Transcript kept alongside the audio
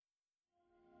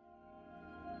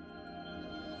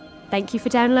Thank you for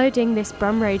downloading this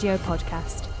Brum Radio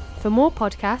podcast. For more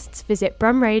podcasts, visit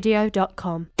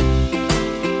brumradio.com.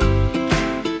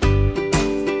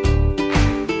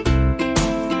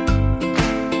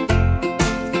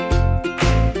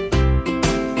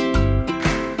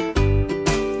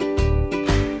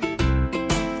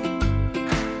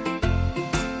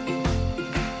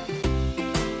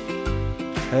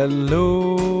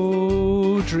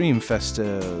 Hello,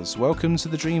 Dreamfesters. Welcome to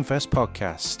the Dreamfest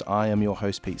Podcast. I am your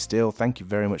host, Pete Steele. Thank you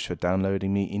very much for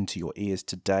downloading me into your ears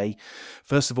today.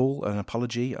 First of all, an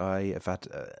apology. I have had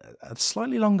a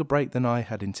slightly longer break than I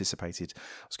had anticipated. I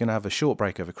was going to have a short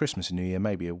break over Christmas and New Year,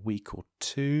 maybe a week or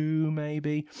two,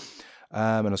 maybe.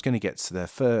 And I was going to get to the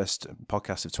first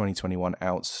podcast of 2021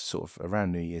 out sort of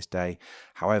around New Year's Day.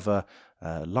 However,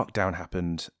 lockdown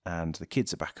happened and the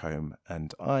kids are back home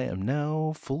and I am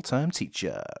now full-time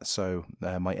teacher. So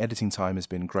my editing time has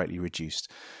been greatly reduced.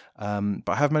 But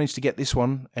I have managed to get this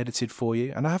one edited for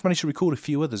you, and I have managed to record a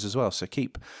few others as well. So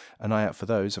keep an eye out for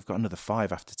those. I've got another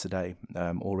 5 after today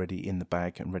already in the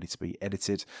bag and ready to be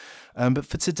edited. But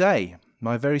for today,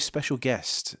 my very special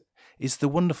guest is the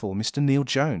wonderful Mr. Neil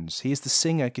Jones. He is the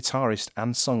singer, guitarist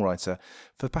and songwriter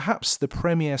for perhaps the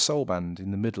premier soul band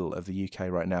in the middle of the UK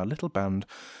right now, a little band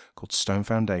called Stone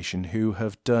Foundation, who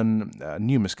have done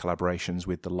numerous collaborations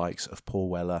with the likes of Paul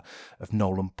Weller, of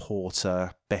Nolan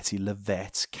Porter, Betty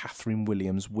Lavette, Catherine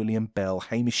Williams, William Bell,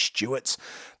 Hamish Stewart.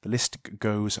 The list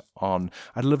goes on.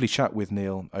 I had a lovely chat with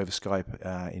Neil over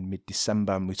Skype in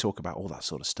mid-December, and we talk about all that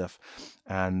sort of stuff.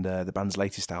 And the band's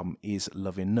latest album is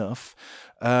Love Enough.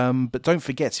 But don't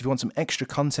forget, if you want some extra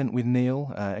content with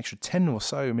Neil, extra 10 or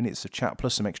so minutes of chat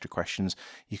plus some extra questions,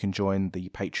 you can join the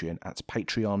Patreon at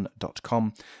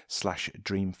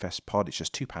patreon.com/dreamfestpod. It's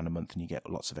just £2 a month and you get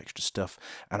lots of extra stuff.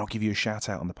 And I'll give you a shout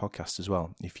out on the podcast as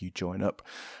well if you join up.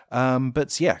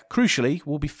 But yeah, crucially,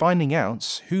 we'll be finding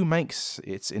out who makes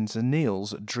it into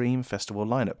Neil's Dream Festival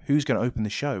lineup, who's going to open the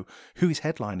show, who is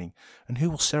headlining, and who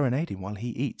will serenade him while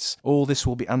he eats. All this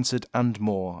will be answered and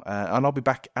more, and I'll be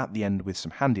back at the end with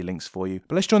some handy links for you.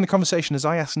 But let's join the conversation as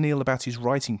I ask Neil about his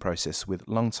writing process with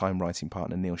long-time writing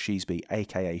partner Neil Sheesby,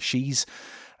 aka Shees,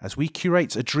 as we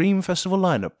curate a Dream Festival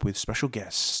lineup with special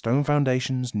guests, Stone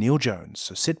Foundation's Neil Jones.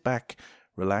 So sit back,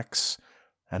 relax,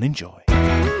 and enjoy.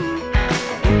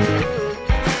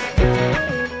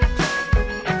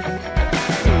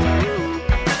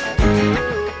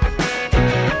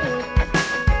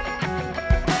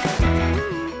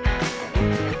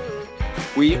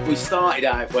 We started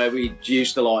out where we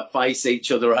used to like face each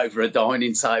other over a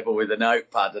dining table with a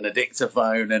notepad and a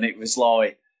dictaphone, and it was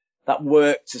like that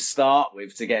worked to start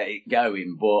with to get it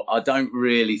going, but I don't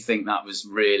really think that was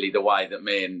really the way that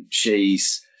me and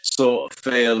She's sort of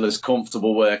feel as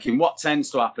comfortable working. What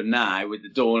tends to happen now with the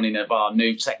dawning of our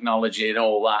new technology and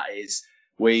all that is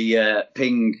we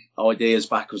ping ideas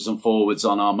backwards and forwards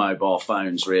on our mobile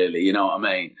phones, really, you know what I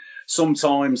mean?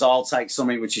 Sometimes I'll take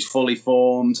something which is fully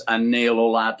formed and Neil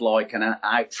will add like an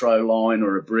outro line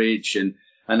or a bridge and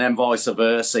then vice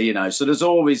versa, you know. So there's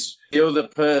always, the other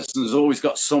person has always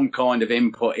got some kind of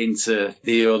input into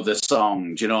the other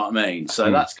song, do you know what I mean?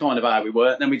 So that's kind of how we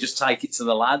work. Then we just take it to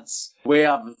the lads. We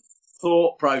have a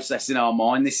thought process in our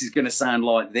mind. This is going to sound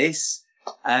like this.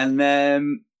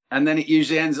 And then it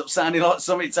usually ends up sounding like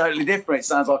something totally different. It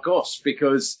sounds like us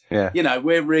because, you know,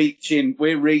 we're reaching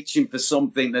for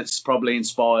something that's probably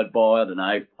inspired by, I don't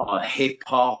know, hip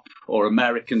hop or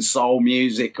American soul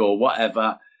music or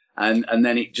whatever. And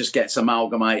then it just gets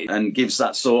amalgamated and gives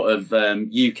that sort of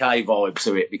UK vibe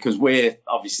to it because we're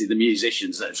obviously the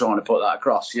musicians that are trying to put that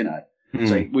across, you know.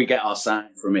 So we get our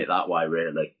sound from it that way,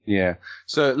 really. Yeah.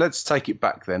 So let's take it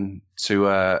back then to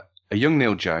a young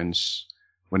Neil Jones.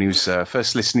 When he was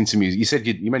first listening to music, you said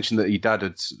you mentioned that your dad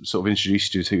had sort of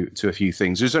introduced you to a few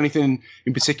things. Was there anything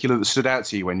in particular that stood out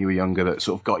to you when you were younger that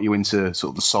sort of got you into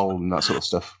sort of the soul and that sort of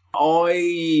stuff?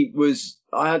 I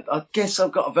guess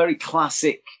I've got a very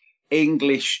classic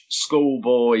English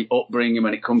schoolboy upbringing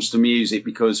when it comes to music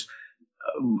because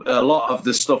a lot of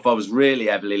the stuff I was really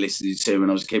heavily listening to when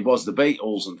I was a kid was the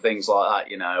Beatles and things like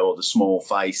that, you know, or the Small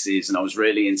Faces, and I was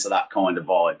really into that kind of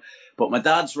vibe. But my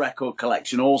dad's record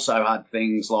collection also had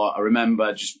things like, I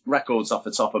remember just records off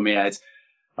the top of my head.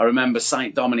 I remember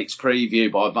St. Dominic's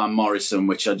Preview by Van Morrison,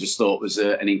 which I just thought was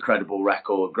an incredible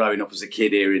record growing up as a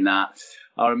kid hearing that.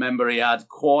 I remember he had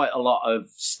quite a lot of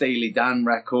Steely Dan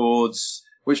records,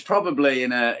 which probably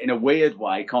in a weird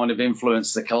way kind of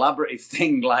influenced the collaborative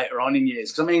thing later on in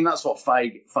years. Because, I mean, that's what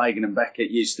Fagan and Beckett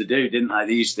used to do, didn't they?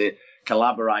 They used to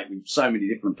collaborate with so many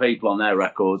different people on their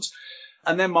records.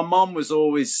 And then my mum was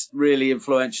always really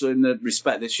influential in the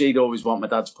respect that she'd always want my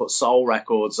dad to put soul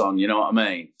records on, you know what I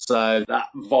mean? So that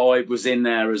vibe was in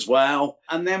there as well.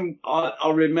 And then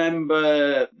I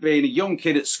remember being a young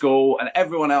kid at school and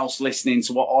everyone else listening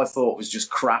to what I thought was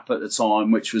just crap at the time,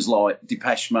 which was like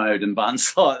Depeche Mode and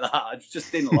bands like that. I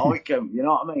just didn't like them, you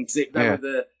know what I mean?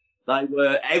 Because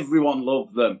everyone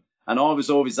loved them. And I was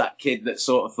always that kid that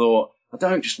sort of thought, I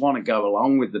don't just want to go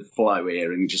along with the flow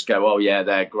here and just go, oh, yeah,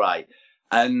 they're great.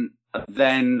 And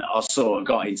then I sort of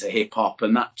got into hip hop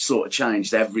and that sort of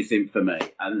changed everything for me.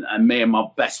 And me and my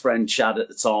best friend Chad at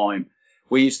the time,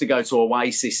 we used to go to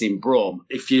Oasis in Brum.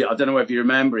 I don't know if you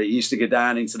remember it, you used to go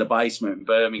down into the basement in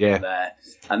Birmingham there.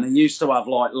 And they used to have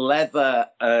like leather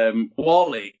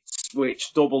wallets,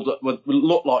 which would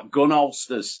look like gun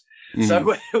holsters. Mm.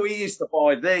 So we used to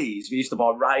buy these. We used to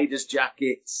buy Raiders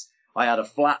jackets. I had a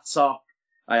flat top.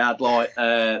 I had like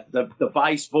the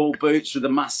baseball boots with the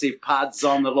massive pads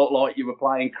on that looked like you were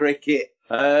playing cricket.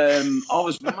 I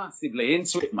was massively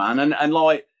into it, man. And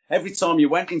like every time you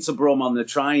went into Brum on the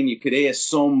train, you could hear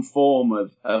some form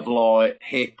of like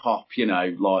hip hop, you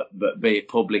know, like be it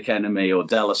Public Enemy or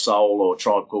De La Soul or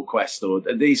Tribe Called Quest or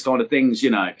these kind of things,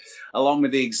 you know, along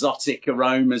with the exotic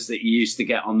aromas that you used to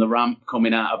get on the ramp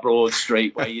coming out of Broad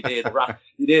Street where you'd hear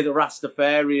the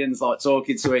Rastafarians like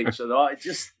talking to each other. I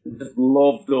just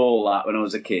loved all that when I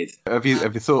was a kid. Have you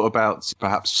thought about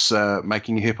perhaps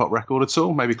making a hip hop record at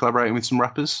all? Maybe collaborating with some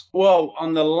rappers? Well,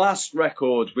 on the last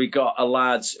record, we got a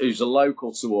lad who's a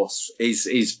local to us.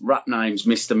 His rap name's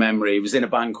Mr. Memory. He was in a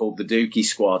band called the Dookie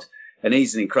Squad. And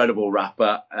he's an incredible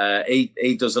rapper.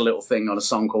 He does a little thing on a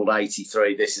song called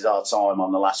 83, This Is Our Time,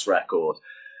 on the last record.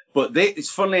 But it's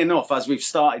funnily enough, as we've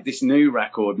started this new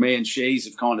record, me and Shees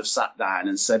have kind of sat down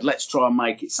and said, let's try and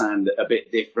make it sound a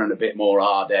bit different, a bit more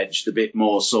hard-edged, a bit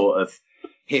more sort of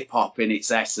hip-hop in its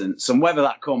essence. And whether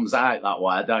that comes out that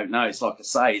way, I don't know. It's like I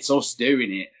say, it's us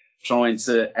doing it, trying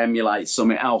to emulate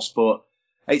something else. But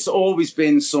it's always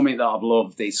been something that I've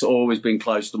loved. It's always been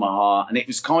close to my heart. And it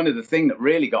was kind of the thing that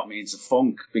really got me into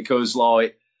funk because,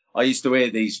 like, I used to hear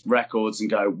these records and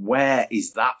go, where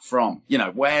is that from? You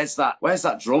know, where's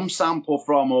that drum sample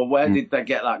from? Or where did they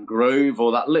get that groove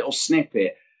or that little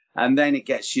snippet? And then it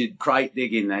gets you crate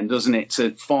digging then, doesn't it,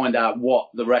 to find out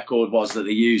what the record was that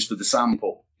they used for the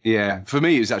sample. Yeah, for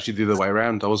me, it was actually the other way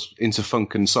around. I was into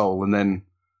funk and soul and then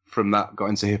from that got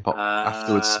into hip hop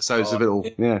afterwards. So it's a little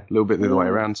bit the other way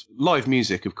around. Live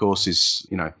music, of course, is,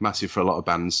 you know, massive for a lot of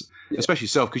bands, especially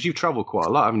yourself, because you've travelled quite a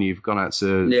lot, haven't you? You've gone out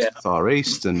to the Far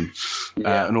East and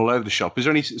all over the shop. Is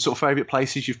there any sort of favourite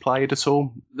places you've played at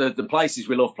all? The places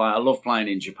we love playing, I love playing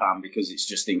in Japan because it's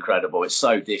just incredible. It's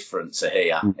so different to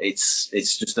here. It's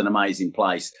just an amazing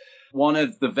place. One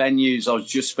of the venues, I was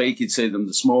just speaking to them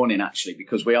this morning, actually,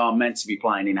 because we are meant to be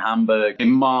playing in Hamburg in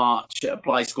March at a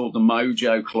place called the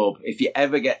Mojo Club. If you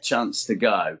ever get a chance to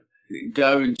go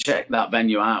and check that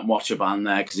venue out and watch a band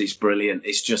there because it's brilliant.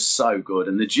 It's just so good.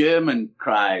 And the German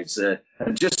crowds are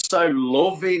just so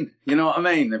loving, you know what I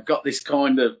mean? They've got this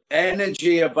kind of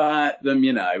energy about them,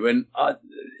 you know, and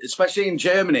especially in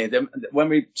Germany, when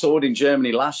we toured in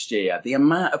Germany last year, the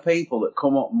amount of people that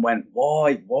come up and went,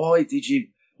 why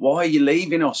are you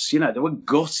leaving us? You know, they were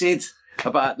gutted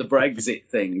about the Brexit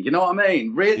thing. You know what I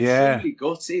mean? Really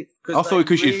gutted. I thought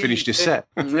because you'd finished your set.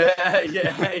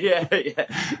 Yeah.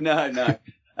 No.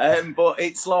 But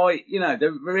it's like, you know,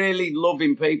 they're really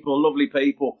loving people, lovely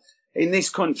people. In this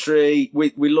country,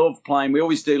 we love playing. We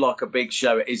always do like a big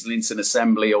show at Islington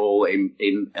Assembly Hall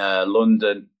in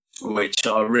London, which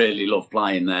I really love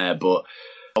playing there. But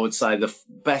I would say the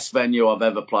best venue I've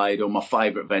ever played, or my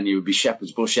favourite venue, would be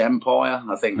Shepherd's Bush Empire.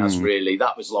 I think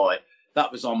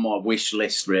that was on my wish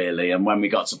list, really. And when we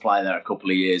got to play there a couple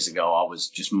of years ago, I was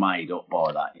just made up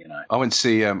by that, you know. I went to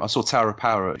see, I saw Tower of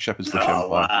Power at Shepherd's Bush Empire.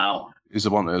 Wow. It was the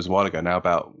one that was a while ago now,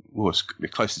 it's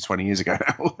close to 20 years ago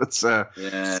now. But,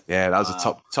 that was a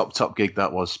top gig,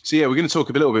 that was. So, we're going to talk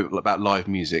a little bit about live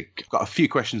music. I've got a few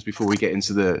questions before we get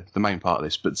into the main part of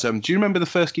this. But do you remember the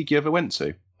first gig you ever went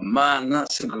to? Man,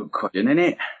 that's a good question, isn't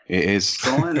it? It is.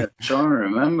 Trying to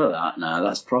remember that now.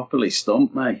 That's properly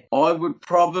stumped me. I would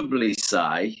probably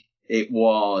say it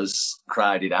was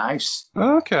Crowded House.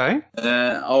 Okay.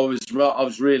 I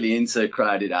was really into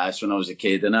Crowded House when I was a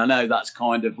kid, and I know that's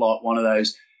kind of like one of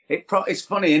those. It's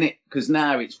funny, isn't it? Because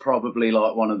now it's probably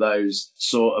like one of those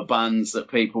sort of bands that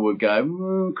people would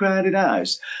go, Crowded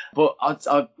House. But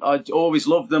I always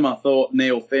loved them. I thought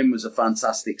Neil Finn was a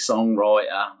fantastic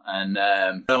songwriter. And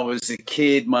when I was a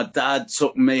kid, my dad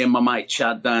took me and my mate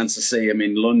Chad down to see him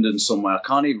in London somewhere. I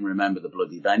can't even remember the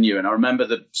bloody venue. And I remember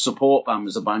the support band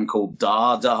was a band called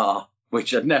Dada.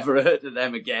 which I'd never heard of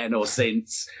them again or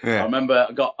since. Yeah. I remember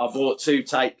I bought 2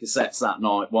 tape cassettes that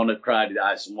night, one of Crowded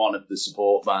House and one of the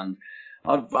support band.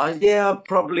 I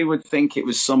probably would think it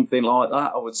was something like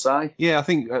that, I would say. Yeah, I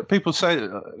think people say,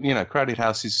 Crowded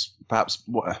House is perhaps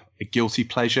a guilty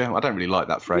pleasure. I don't really like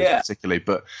that phrase particularly,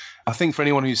 but I think for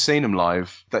anyone who's seen them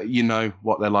live, that you know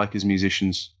what they're like as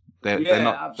musicians. They're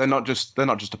not just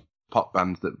a pop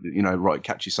band that write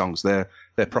catchy songs. They're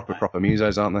proper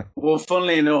musos, aren't they? Well,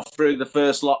 funnily enough, through the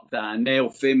first lockdown, Neil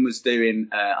Finn was doing.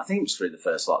 I think it was through the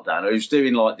first lockdown. He was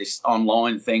doing like this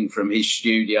online thing from his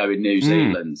studio in New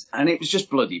Zealand, and it was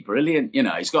just bloody brilliant.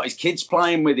 He's got his kids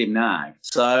playing with him now,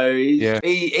 so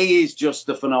he is just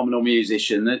a phenomenal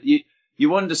musician. That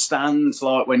you understand,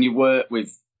 like when you work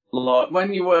with. Like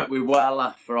when you work with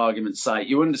Weller, for argument's sake,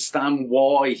 you understand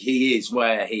why he is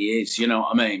where he is. You know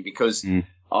what I mean? Because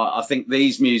I think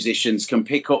these musicians can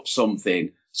pick up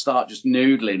something, start just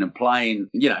noodling and playing,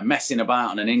 messing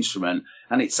about on an instrument,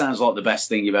 and it sounds like the best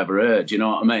thing you've ever heard. You know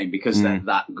what I mean? Because they're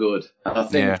that good. And I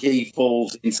think he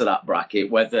falls into that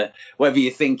bracket, whether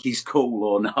you think he's cool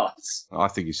or not. I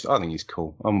think he's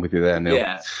cool. I'm with you there, Neil.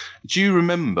 Yeah. Do you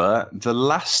remember the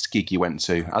last gig you went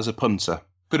to as a punter?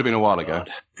 Could have been a while ago. God,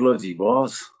 bloody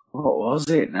was. What was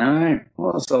it now?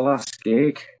 What was the last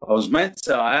gig?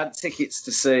 I had tickets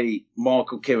to see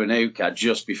Michael Kiwanuka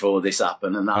just before this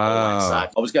happened, and that went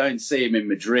south. I was going to see him in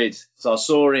Madrid, so I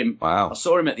saw him. Wow. I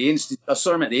saw him at the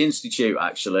Institute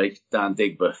actually, down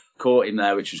Digbeth. Caught him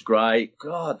there, which was great.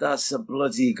 God, that's a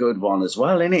bloody good one as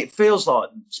well, isn't it? It feels like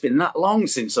it's been that long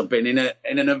since I've been in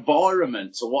an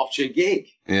environment to watch a gig.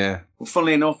 Yeah. Well,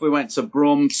 funnily enough, we went to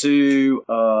Brum to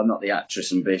not the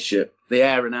Actress and Bishop, the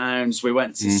Hare and Hounds. We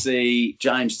went to see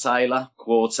James Taylor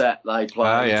Quartet. They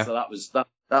played, so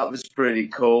that was pretty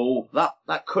cool.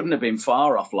 That couldn't have been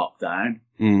far off lockdown.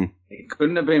 It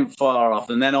couldn't have been far off.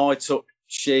 And then I took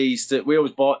Cheese to. We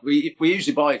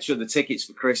usually buy each other tickets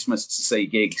for Christmas to see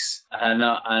gigs, and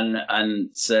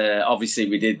obviously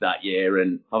we did that year,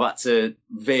 and I've had to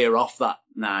veer off that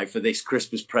now for this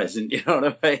Christmas present. You know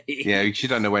what I mean? Yeah, you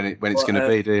don't know when it's going to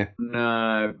be, do you?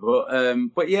 No,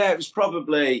 but yeah,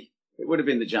 it would have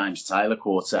been the James Taylor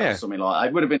Quartet or something like that.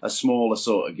 It would have been a smaller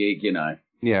sort of gig,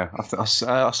 Yeah,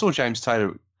 I saw James Taylor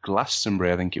at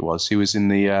Glastonbury, I think it was. He was in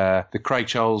the Craig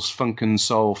Charles Funk and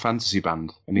Soul Fantasy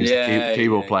Band, and he was the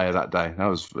keyboard player that day. That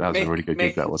was a really good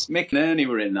gig. That was. Mick and Ernie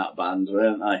were in that band,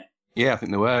 weren't they? Yeah, I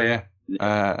think they were. Yeah.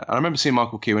 I remember seeing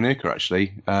Michael Kiwanuka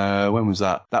actually. When was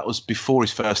that? That was before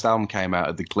his first album came out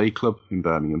at the Glee Club in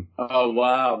Birmingham. Oh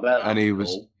wow! And he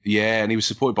was and he was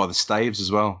supported by the Staves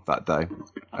as well that day.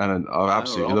 And I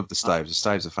absolutely love the Staves. The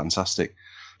Staves are fantastic.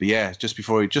 But yeah, just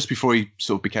before he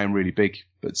sort of became really big.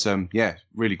 But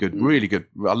really good, really good.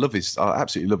 I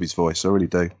absolutely love his voice. I really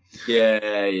do.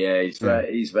 Yeah, he's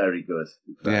very good.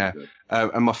 Very good.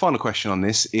 And my final question on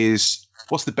this is,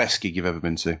 what's the best gig you've ever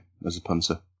been to as a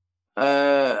punter?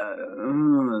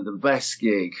 The best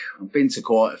gig. I've been to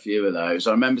quite a few of those.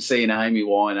 I remember seeing Amy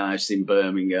Winehouse in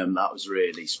Birmingham. That was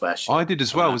really special. I did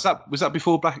as well. Was that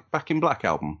before Back in Black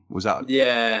album? Was that?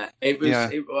 Yeah, it was. Yeah.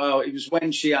 It was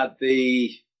when she had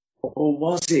the. Or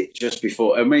was it just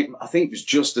before? I mean, I think it was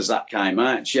just as that came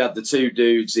out. She had the 2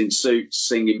 dudes in suits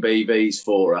singing BBs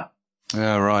for her.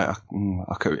 Yeah, right.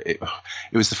 It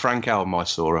was the Frank album I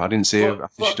saw her. I didn't see her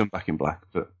after she'd done Back in Black,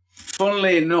 but.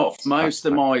 Funnily enough, most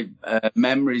of my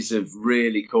memories of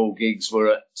really cool gigs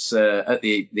were at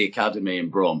the Academy in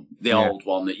Brum, the old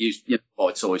one that used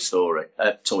by Toys R Us.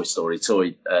 Yeah,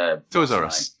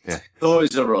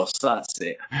 Toys R Us. That's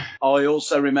it. I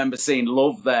also remember seeing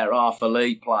Love there, Arthur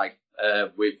Lee play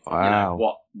with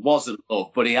what wasn't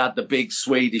Love, but he had the big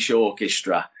Swedish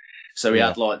orchestra, so he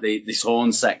had like this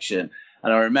horn section.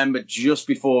 And I remember just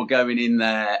before going in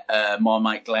there, my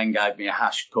mate Glenn gave me a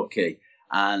hash cookie.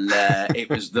 And it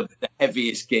was the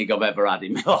heaviest gig I've ever had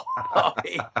in my life.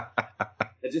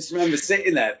 I just remember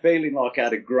sitting there feeling like I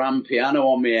had a grand piano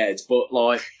on my head, but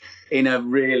like in a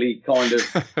really kind of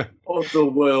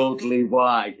otherworldly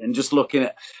way. And just looking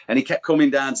at, and he kept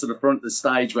coming down to the front of the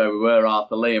stage where we were,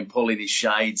 Arthur Lee, and pulling his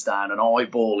shades down and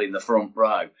eyeballing the front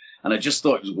row. And I just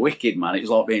thought it was wicked, man. It was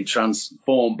like being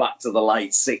transformed back to the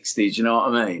late 60s, you know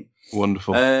what I mean?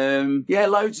 Wonderful.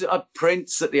 Loads of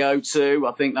Prince at the O2.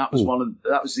 I think that was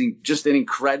just an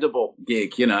incredible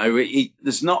gig.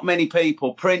 There's not many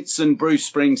people. Prince and Bruce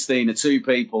Springsteen are 2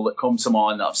 people that come to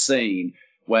mind that I've seen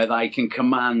where they can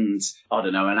command, I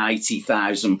don't know, an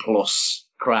 80,000 plus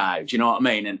crowd. You know what I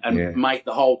mean? And make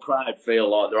the whole crowd feel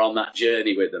like they're on that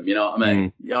journey with them. You know what I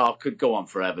mean? Yeah, I could go on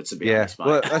forever to be honest, mate.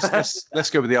 Well, let's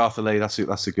go with the Arthur Lee. That's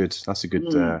a good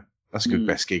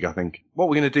best gig, I think. What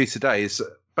we're going to do today is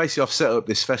basically I've set up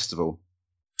this festival,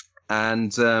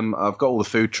 And I've got all the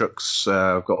food trucks,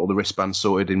 I've got all the wristbands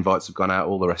sorted, invites have gone out,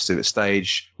 all the rest of it,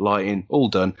 stage, lighting, all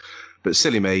done. But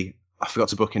silly me, I forgot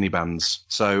to book any bands.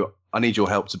 So I need your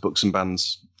help to book some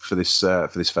bands for this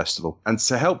festival. And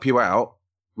to help you out,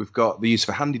 we've got the use of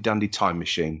a handy dandy time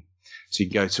machine. So you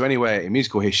can go to anywhere in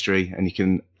musical history and you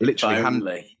can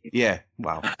literally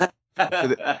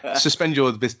suspend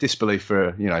your disbelief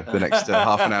for, the next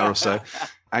half an hour or so.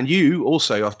 And you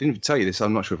also, I didn't tell you this,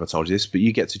 I'm not sure if I told you this, but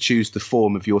you get to choose the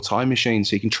form of your time machine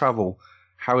so you can travel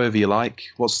however you like.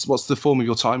 What's the form of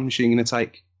your time machine going to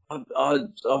take?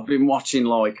 I've been watching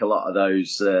like a lot of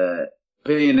those.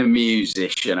 Being a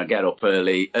musician, I get up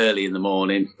early in the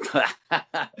morning.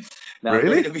 Now,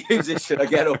 really? Being a musician, I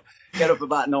get up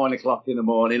about 9 o'clock in the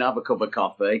morning, have a cup of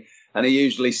coffee, and I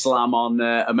usually slam on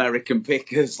American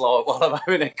Pickers like while I'm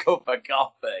having a cup of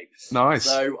coffee. Nice.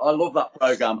 So I love that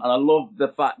program, and I love the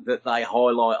fact that they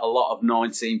highlight a lot of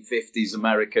 1950s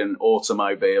American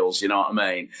automobiles. You know what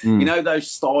I mean? You know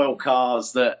those style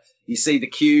cars that you see the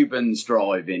Cubans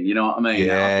driving. You know what I mean?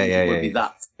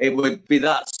 It would be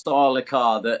that style of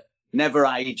car that never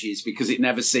ages because it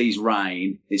never sees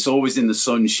rain. It's always in the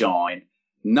sunshine.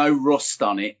 No rust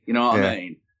on it. You know what I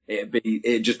mean?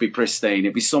 It'd just be pristine.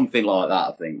 It'd be something like that,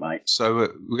 I think, mate. So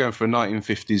we're going for a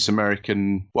 1950s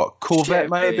American, Corvette Chevy,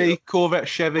 maybe? Corvette,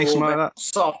 Chevy, something like that?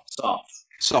 Soft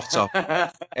top.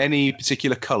 Any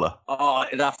particular colour? Oh,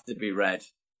 it'd have to be red.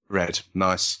 Red,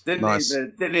 nice. Didn't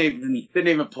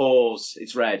even pause.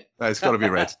 It's red. No, it's got to be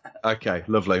red. Okay,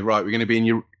 lovely. Right, we're going to be in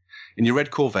your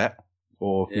red Corvette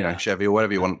or Chevy or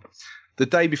whatever you want. The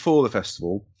day before the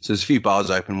festival, so there's a few bars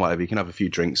open, whatever. You can have a few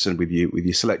drinks and with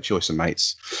your select choice of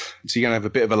mates. So you're going to have a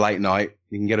bit of a late night.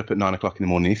 You can get up at 9 o'clock in the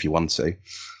morning if you want to.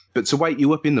 But to wake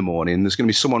you up in the morning, there's going to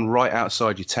be someone right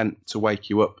outside your tent to wake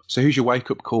you up. So who's your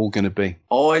wake-up call going to be?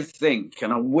 I think,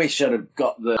 and I wish I'd have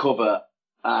got the cover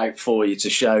out for you to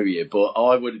show you, but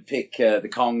I would pick the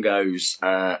Congos,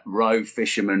 Row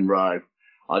Fisherman Row.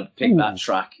 I'd pick that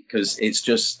track because it's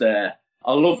just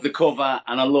I love the cover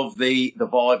and I love the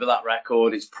vibe of that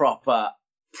record. It's proper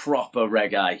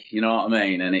reggae, you know what I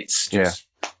mean? And it's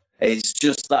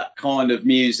just that kind of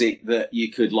music that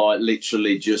you could like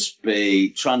literally just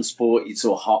transport you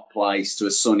to a hot place, to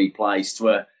a sunny place, to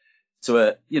a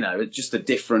just a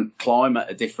different climate,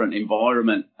 a different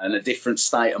environment, and a different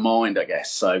state of mind, I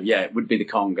guess. So, yeah, it would be the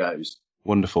Congos.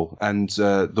 Wonderful. And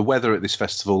the weather at this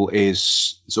festival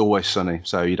it's always sunny,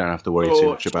 so you don't have to worry too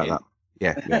much about that.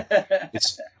 Yeah.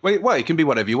 It can be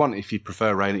whatever you want. If you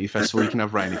prefer rain at your festival, you can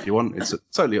have rain if you want. It's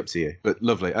totally up to you. But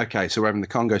lovely. Okay, so we're having the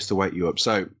Congos to wake you up.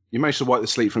 So you managed to wipe the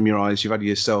sleep from your eyes. You've had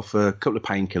yourself a couple of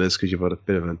painkillers because you've had a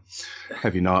bit of a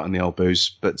heavy night on the old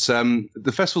booze. But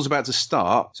the festival's about to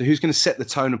start. So who's going to set the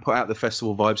tone and put out the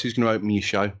festival vibes? Who's going to open your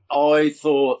show? I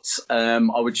thought I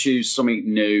would choose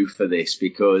something new for this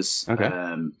because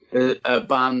a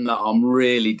band that I'm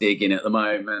really digging at the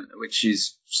moment, which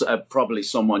is probably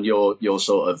someone you're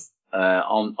sort of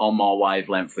on my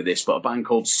wavelength for this, but a band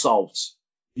called Salt.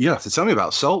 You have to tell me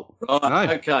about Salt. Right,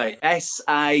 no. Okay,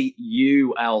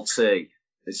 SAULT.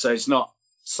 So it's not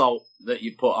salt that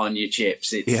you put on your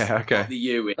chips. It's got the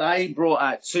U in. They brought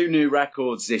out 2 new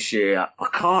records this year. I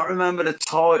can't remember the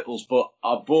titles, but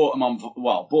I bought them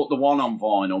bought the one on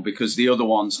vinyl because the other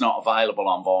one's not available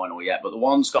on vinyl yet. But the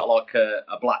one's got like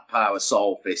a Black Power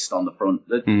Soul Fist on the front.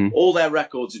 All their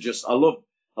records are just, I love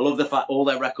the fact all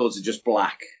their records are just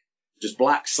black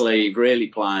sleeve, really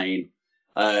plain.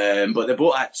 But they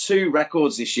brought out 2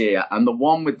 records this year, and the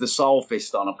one with the Soul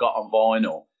Fist on I've got on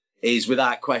vinyl is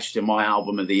without question my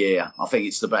album of the year. I think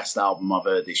it's the best album I've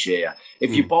heard this year.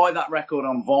 If you buy that record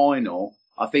on vinyl,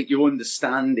 I think you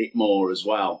understand it more as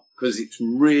well, because it's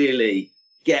really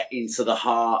getting to the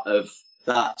heart of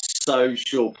that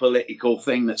social, political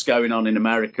thing that's going on in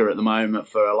America at the moment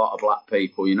for a lot of black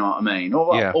people, you know what I mean?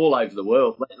 All over the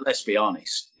world, let's be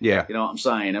honest. Yeah. You know what I'm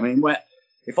saying? I mean,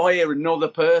 if I hear another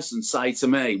person say to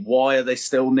me, why are they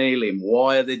still kneeling?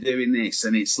 Why are they doing this?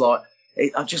 And it's like,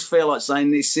 I just feel like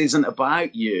saying this isn't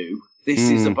about you. This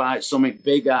is about something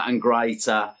bigger and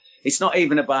greater. It's not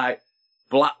even about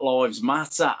Black Lives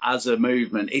Matter as a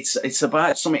movement. It's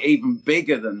about something even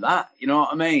bigger than that. You know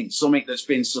what I mean? Something that's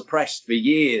been suppressed for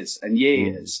years and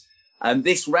years. And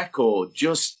this record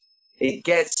it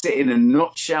gets it in a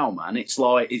nutshell, man. It's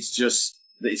like,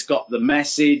 it's got the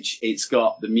message, it's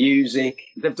got the music.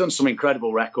 They've done some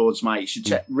incredible records, mate. You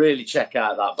should really check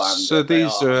out that band. So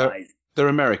they're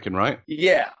American, right?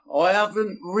 Yeah. I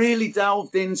haven't really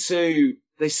delved into...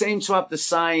 They seem to have the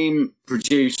same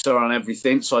producer on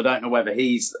everything, so I don't know whether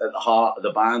he's at the heart of the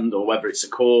band or whether it's a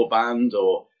core band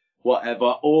or whatever.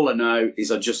 All I know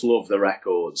is I just love the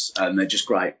records, and they're just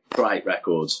great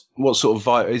records. What sort of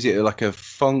vibe? Is it like a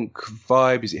funk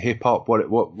vibe? Is it hip hop? What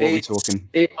are we talking?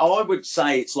 I would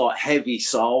say it's like heavy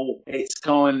soul. It's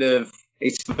kind of,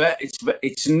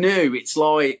 it's new. It's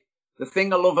like, the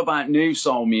thing I love about new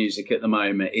soul music at the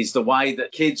moment is the way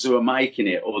that kids who are making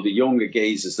it, or the younger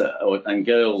geezers and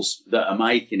girls that are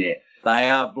making it, they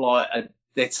have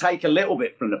they take a little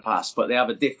bit from the past, but they have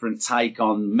a different take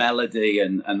on melody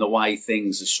and the way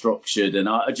things are structured. And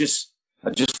I just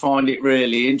find it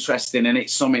really interesting, and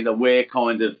it's something that we're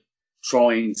kind of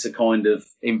trying to kind of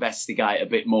investigate a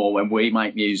bit more when we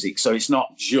make music. So it's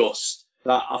not just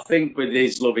that. I think with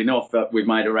Is Love Enough that we've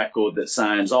made a record that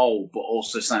sounds old but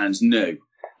also sounds new.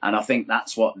 And I think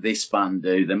that's what this band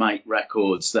do. They make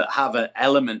records that have an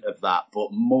element of that,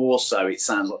 but more so it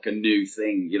sounds like a new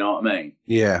thing. You know what I mean?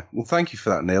 Yeah. Well, thank you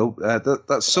for that, Neil.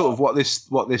 That's sort of what this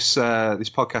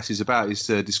podcast is about, is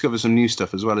to discover some new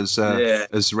stuff as well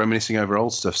as reminiscing over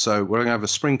old stuff. So we're going to have a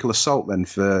sprinkle of Salt then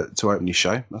to open your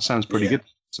show. That sounds pretty good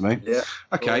to me. Yeah.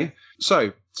 Okay. Cool.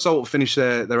 So Salt finished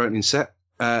their opening set,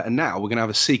 and now we're going to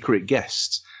have a secret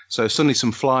guest. So suddenly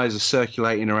some flyers are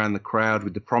circulating around the crowd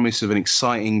with the promise of an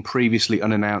exciting, previously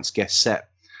unannounced guest set.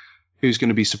 Who's going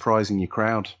to be surprising your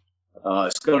crowd? Oh,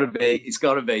 it's got to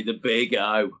be the big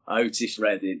Otis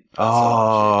Redding.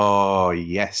 Oh,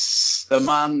 yes. The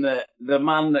man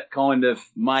that kind of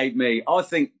made me, I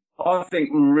think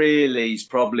really he's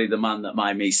probably the man that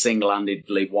made me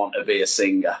single-handedly want to be a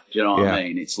singer. Do you know what I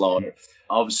mean? It's like,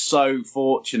 I was so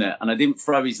fortunate, and I didn't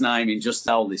throw his name in just to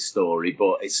tell this story,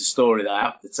 but it's a story that I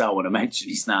have to tell when I mention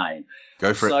his name.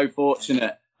 Go for it. So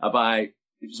fortunate it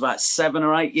was about 7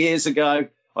 or 8 years ago.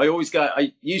 I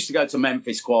used to go to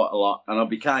Memphis quite a lot, and I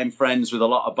became friends with a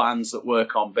lot of bands that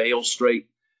work on Beale Street.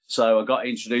 So I got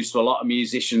introduced to a lot of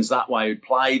musicians that way who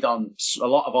played on a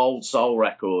lot of old soul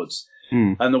records.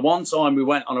 And the one time we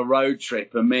went on a road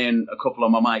trip, and me and a couple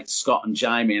of my mates, Scott and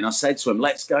Jamie, and I said to him,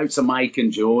 let's go to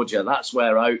Macon, Georgia. That's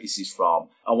where Otis is from.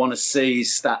 I want to see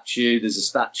his statue. There's a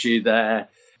statue there.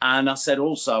 And I said,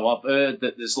 also, I've heard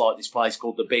that there's like this place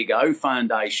called the Big O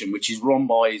Foundation, which is run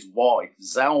by his wife,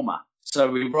 Zelma. So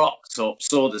we rocked up,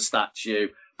 saw the statue,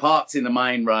 parked in the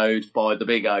main road by the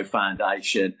Big O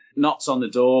Foundation, knocked on the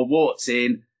door, walked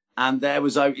in, and there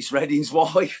was Otis Redding's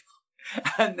wife.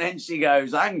 And then she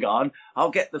goes, hang on,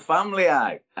 I'll get the family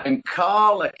out. And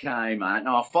Carla came out.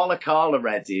 Now, I follow Carla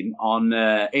Redding on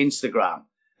Instagram.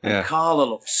 And Carla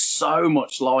looks so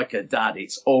much like her dad.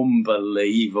 It's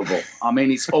unbelievable. I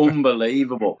mean, it's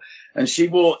unbelievable. And she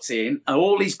walked in, and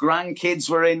all his grandkids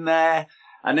were in there.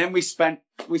 And then we spent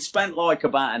like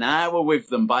about an hour with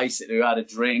them, basically. We had a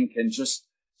drink and just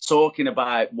talking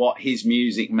about what his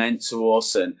music meant to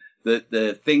us, and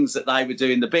the things that they were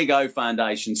doing. The Big O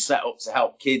Foundation set up to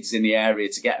help kids in the area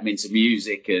to get them into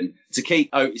music and to keep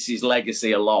Otis's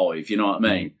legacy alive, you know what I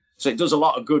mean? So it does a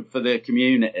lot of good for the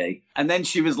community. And then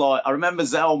she was like, I remember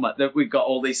Zelma, that we got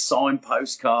all these signed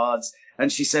postcards,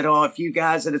 and she said, oh, if you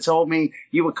guys had told me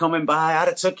you were coming by, I'd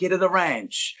have took you to the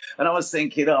ranch. And I was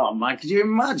thinking, oh, man, could you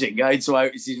imagine going to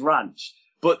Otis's ranch?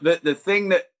 But the thing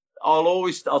that I'll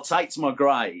take to my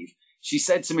grave, she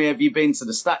said to me, have you been to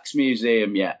the Stax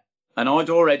Museum yet? And I'd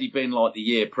already been like the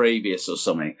year previous or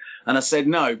something. And I said,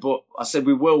 no, but I said,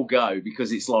 we will go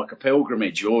because it's like a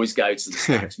pilgrimage. You always go to the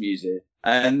Stax Museum.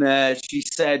 And she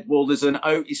said, well, there's an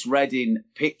Otis Redding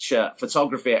picture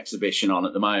photography exhibition on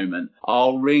at the moment.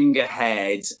 I'll ring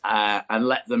ahead and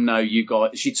let them know you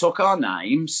guys. She took our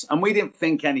names, and we didn't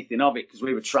think anything of it because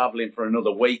we were traveling for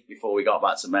another week before we got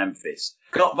back to Memphis.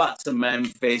 Got back to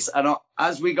Memphis, and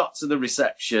as we got to the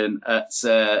reception at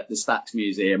the Stax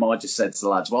Museum, I just said to the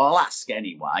lads, well, I'll ask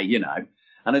anyway, you know.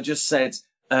 And I just said,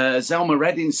 Zelma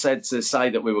Redding said to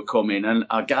say that we were coming, and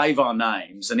I gave our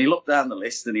names, and he looked down the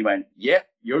list and he went, yep,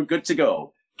 you're good to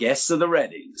go. Guests of the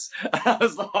Reddings. And I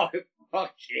was like,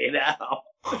 fucking hell.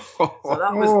 So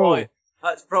that was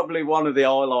that's probably one of the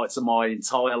highlights of my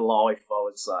entire life, I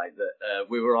would say, that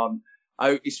we were on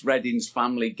Otis Redding's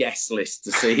family guest list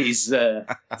to see his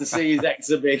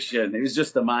exhibition. It was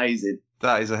just amazing.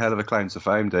 That is a hell of a claim to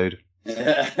fame, dude.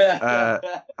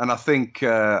 And I think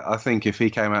if he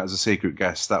came out as a secret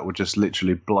guest, that would just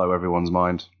literally blow everyone's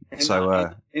mind.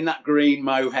 In that green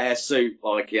mohair suit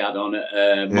like he had on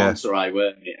at Monterey,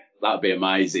 weren't it? That'd be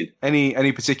amazing.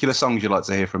 Any particular songs you'd like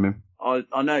to hear from him?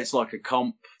 I know it's like a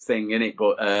comp thing, innit?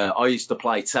 But I used to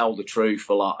play Tell the Truth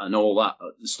a lot and all that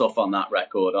stuff on that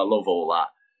record. I love all that.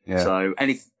 Yeah. So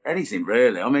anything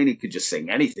really. I mean, he could just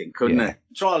sing anything, couldn't he?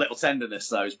 Try a Little Tenderness,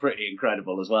 though, is pretty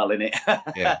incredible as well, isn't it?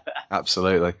 Yeah,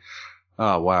 absolutely.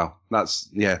 Oh, wow. That's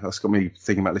got me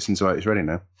thinking about listening to Otis Redding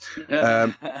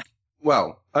now.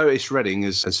 Well, Otis Redding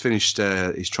has finished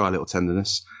his Try a Little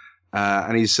Tenderness,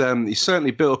 and he's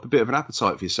certainly built up a bit of an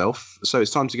appetite for yourself. So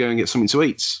it's time to go and get something to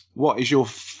eat. What is your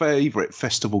favourite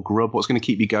festival grub? What's going to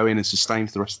keep you going and sustain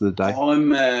for the rest of the day?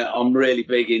 I'm really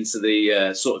big into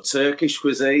the sort of Turkish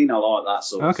cuisine. I like that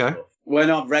sort of stuff.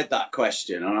 When I've read that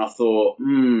question, and I thought,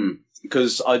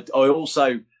 because I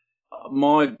also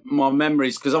my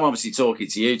memories, because I'm obviously talking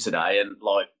to you today, and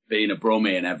like being a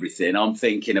Brummie and everything, I'm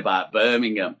thinking about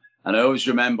Birmingham. And I always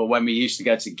remember when we used to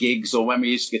go to gigs or when we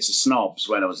used to go to Snobs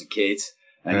when I was a kid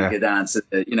and you go down to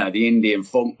the Indian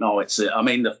funk nights. I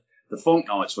mean, the funk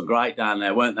nights were great down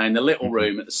there, weren't they? In the little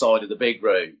room at the side of the big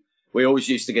room, we always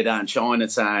used to go down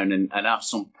Chinatown and have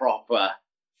some proper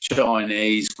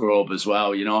Chinese grub as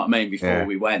well, you know what I mean, before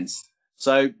we went.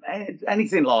 So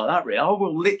anything like that, really. I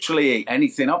will literally eat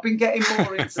anything. I've been getting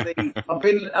more into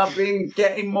I've been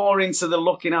getting more into the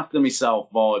looking after myself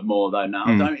vibe more though now.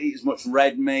 I don't eat as much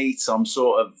red meat. I'm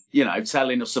sort of,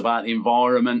 telling us about the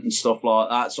environment and stuff like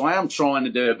that. So I am trying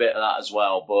to do a bit of that as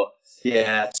well. But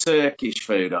yeah, Turkish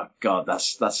food. Oh God,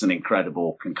 that's an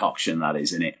incredible concoction, that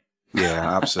is, isn't it?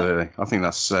 Yeah, absolutely. I think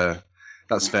that's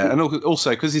fair. And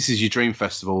also, because this is your dream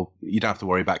festival, you don't have to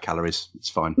worry about calories. It's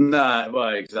fine. No,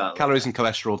 well, exactly. Calories and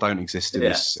cholesterol don't exist in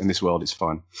this world. It's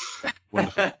fine.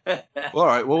 Wonderful. All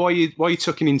right. Well, while you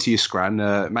tucking into your scran,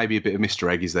 maybe a bit of Mr.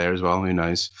 Egg is there as well. Who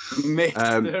knows?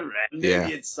 Mr.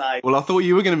 Egg, you'd say. Well, I thought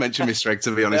you were going to mention Mr. Egg,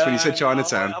 to be honest, when you said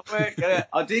Chinatown.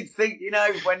 I did think,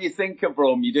 when you think of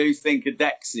Brum, you do think of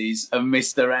Dexys and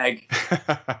Mr. Egg.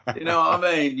 You know what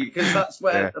I mean? Because that's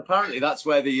where, apparently, that's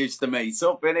where they used to meet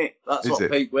up, innit? That's what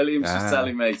Pete Williams was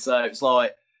telling me. So it's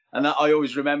like, and I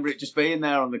always remember it just being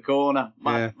there on the corner.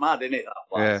 Mad, innit, that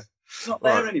place? Yeah. It's not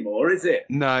there anymore, is it?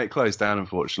 No, it closed down,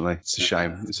 unfortunately. It's a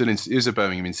shame. It was a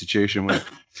Birmingham institution, wasn't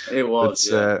it? It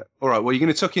was, all right, well, you're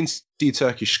going to tuck into your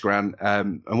Turkish scran,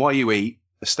 and while you eat,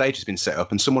 a stage has been set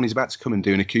up, and someone is about to come and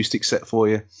do an acoustic set for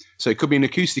you. So it could be an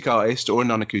acoustic artist or a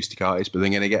non-acoustic artist, but they're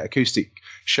going to get acoustic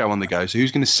show on the go. So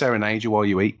who's going to serenade you while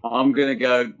you eat? I'm going to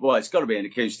go, well, it's got to be an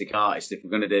acoustic artist if we're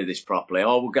going to do this properly. I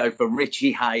will go for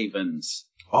Richie Havens.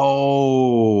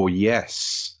 Oh,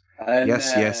 yes. And,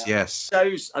 yes.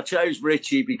 I chose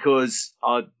Richie because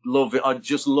I love it. I'd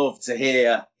just love to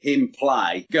hear him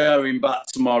play. Going back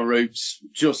to my roots,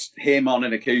 just him on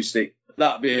an acoustic.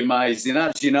 That'd be amazing.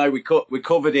 As you know, we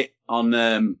covered it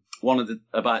on one of the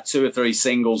about 2 or 3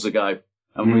 singles ago,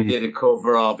 and we did a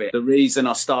cover of it. The reason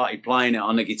I started playing it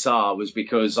on the guitar was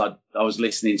because I was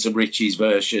listening to Richie's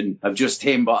version of just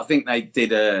him, but I think they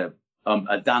did a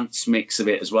dance mix of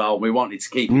it as well. We wanted to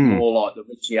keep it more like the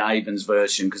Richie Havens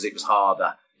version because it was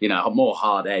harder, more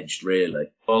hard-edged,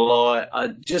 really.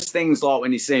 But just things like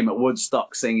when you see him at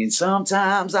Woodstock singing,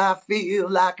 "Sometimes I feel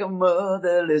like a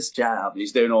motherless child."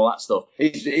 He's doing all that stuff.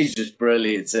 He's just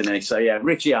brilliant, isn't he? So, yeah,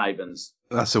 Richie Havens.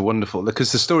 That's a wonderful,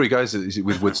 because the story goes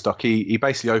with Woodstock, he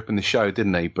basically opened the show,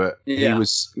 didn't he? But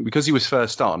because he was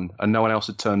first on and no one else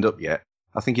had turned up yet,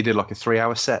 I think he did like a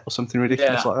 3-hour set or something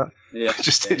ridiculous like that. Yeah.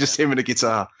 just him and a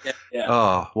guitar. Yeah.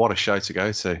 Oh, what a show to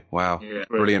go to. Wow. Yeah,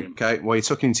 brilliant. Okay, well, you're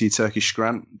tucking into your Turkish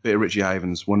scran, bit of Richie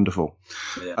Havens. Wonderful.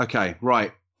 Yeah. Okay,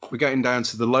 right. We're getting down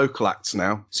to the local acts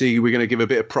now. See, we're going to give a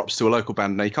bit of props to a local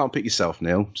band. Now, you can't pick yourself,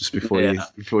 Neil, just before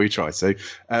you try to.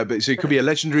 But so it could be a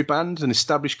legendary band, an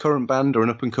established current band, or an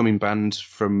up-and-coming band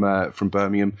from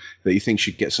Birmingham that you think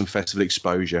should get some festival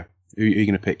exposure. Who are you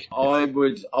going to pick? I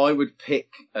would pick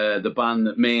the band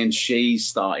that me and she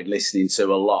started listening to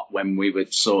a lot when we were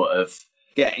sort of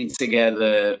getting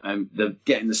together and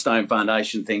getting the Stone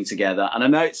Foundation thing together. And I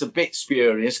know it's a bit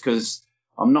spurious because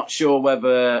I'm not sure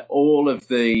whether all of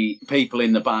the people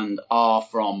in the band are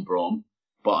from Brum,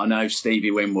 but I know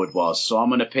Stevie Winwood was. So I'm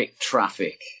going to pick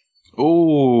Traffic.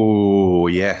 Oh,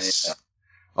 yes. Yeah.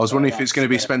 I was wondering if it's going to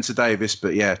be Spencer Davis,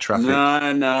 but yeah, Traffic.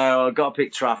 No, I've got to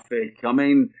pick Traffic. I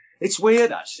mean, it's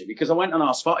weird, actually, because I went on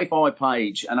our Spotify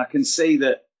page and I can see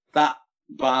that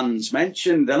band's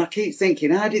mentioned. And I keep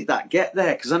thinking, how did that get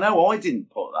there? Because I know I didn't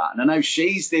put that. And I know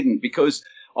She's didn't, because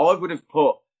I would have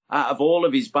put, out of all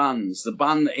of his bands, the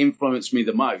band that influenced me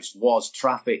the most was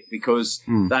Traffic, because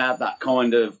they had that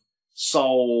kind of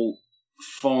soul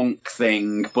funk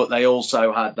thing, but they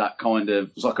also had that kind of,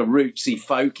 it was like a rootsy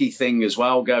folky thing as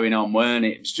well going on, weren't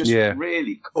it? It was just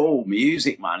really cool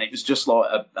music, man. It was just like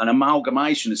an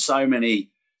amalgamation of so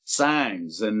many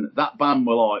sounds, and that band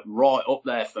were like right up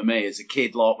there for me as a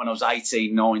kid, like when I was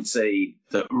 18, 19,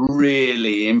 that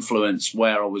really influenced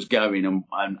where I was going and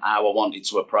how I wanted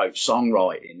to approach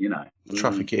songwriting,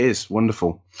 Traffic it is.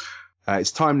 Wonderful.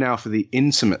 It's time now for the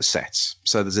intimate set.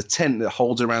 So there's a tent that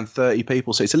holds around 30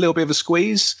 people, so it's a little bit of a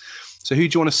squeeze. So who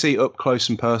do you want to see up close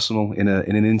and personal in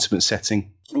an intimate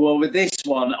setting? Well, with this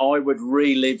one, I would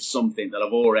relive something that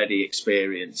I've already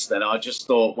experienced. And I just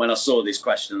thought, when I saw this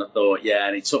question, I thought, yeah,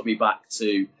 and it took me back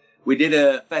to, we did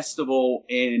a festival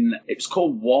it was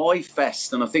called Y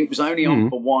Fest, and I think it was only on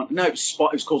for one. No, it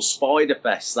was called Spider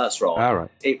Fest, that's right. All right.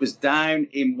 It was down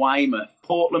in Weymouth,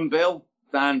 Portlandville,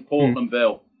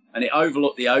 and it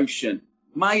overlooked the ocean.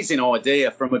 Amazing idea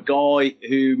from a guy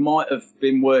who might have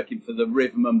been working for the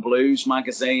Rhythm and Blues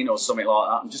magazine or something like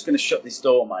that. I'm just going to shut this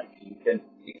door, mate. You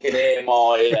can hear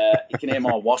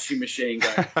my washing machine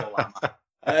going full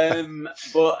hammer.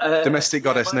 Domestic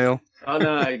goddess, Neil. I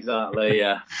know, exactly,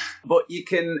 yeah. But you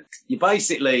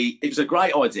basically, it was a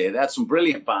great idea. They had some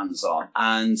brilliant bands on,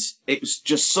 and it was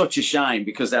just such a shame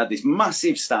because they had this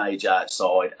massive stage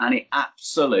outside, and it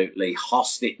absolutely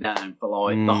hossed it down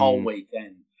for the whole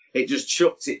weekend. It just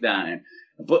chucked it down.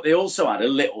 But they also had a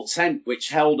little tent which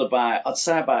held about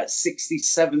 60,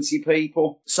 70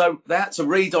 people. So they had to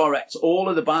redirect all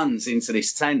of the bands into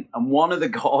this tent. And one of the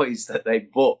guys that they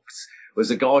booked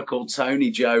was a guy called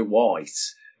Tony Joe White,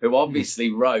 who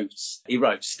obviously wrote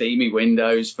Steamy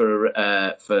Windows for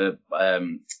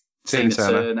Tina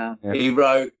Turner. Yeah. He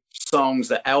wrote songs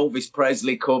that Elvis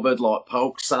Presley covered, like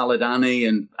Polk Salad Annie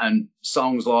and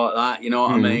songs like that, you know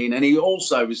what I mean? And he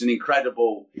also was an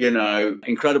incredible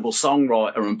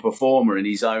songwriter and performer in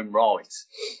his own right.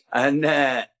 And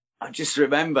I just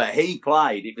remember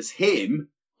it was him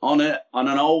on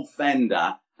an old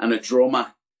Fender and a drummer.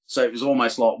 So it was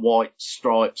almost like White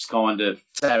Stripes kind of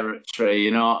territory,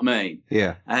 you know what I mean?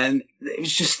 Yeah. And it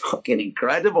was just fucking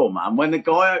incredible, man. When the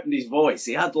guy opened his voice,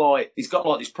 he's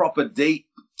got this proper deep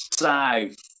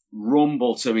South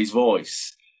rumble to his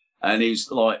voice. And he's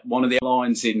like, one of the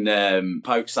lines in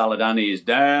Polk Salad Annie is,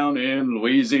 down in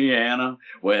Louisiana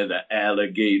where the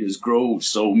alligators grow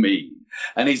so mean.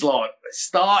 And he's like,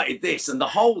 started this, and the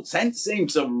whole tent seemed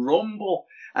to rumble.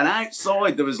 And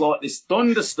outside there was like this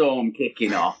thunderstorm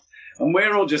kicking off. And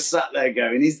we're all just sat there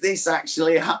going, is this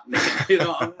actually happening? You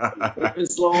know what I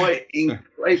mean?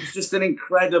 It was just an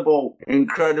incredible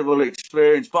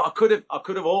experience. But I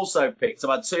could have also picked,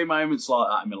 I've had two moments like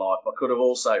that in my life. I could have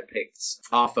also picked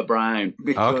Arthur Brown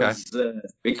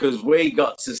because we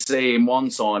got to see him one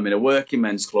time in a working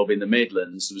men's club in the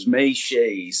Midlands. It was me,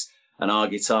 Shees, and our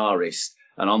guitarist.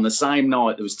 And on the same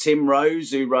night, there was Tim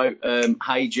Rose, who wrote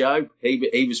Hey Joe.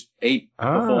 He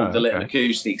performed a little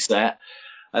acoustic set.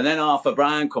 And then Arthur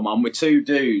Brown come on with two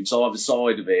dudes either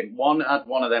side of him. One had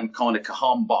one of them kind of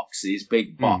cajon boxes,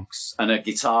 big box, and a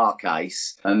guitar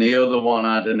case. And the other one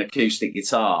had an acoustic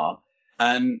guitar.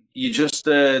 And you just,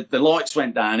 the lights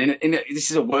went down.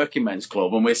 This is a working men's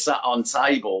club, and we're sat on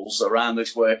tables around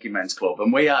this working men's club.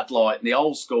 And we had, like, in the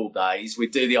old school days,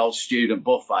 we'd do the old student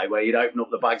buffet where you'd open up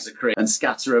the bags of crisps and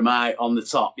scatter them out on the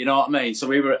top. You know what I mean? So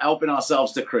we were helping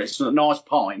ourselves to crisps, nice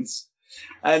pints.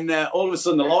 And all of a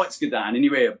sudden the lights go down and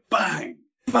you hear bang,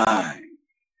 bang,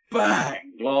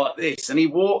 bang, like this. And he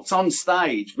walked on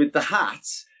stage with the hat,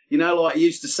 you know, like he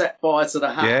used to set fire to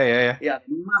the hat. Yeah. He had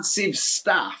massive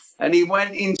staff. And he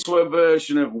went into a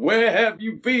version of, where have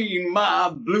you been,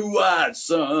 my blue-eyed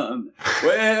son?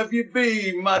 Where have you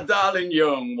been, my darling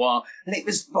young one? And it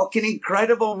was fucking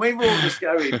incredible. We were all just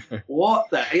going,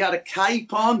 what the? He had a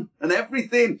cape on and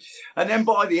everything. And then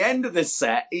by the end of the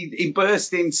set, he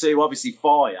burst into, obviously,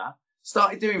 Fire.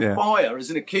 Started doing Fire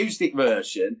as an acoustic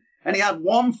version. And he had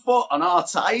 1 foot on our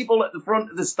table at the front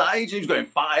of the stage. He was going,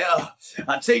 fire,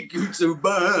 I take you to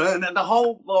burn. And the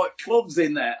whole club's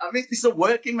in there. I mean, this is a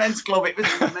working men's club. It was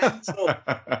mental.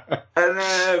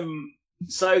 And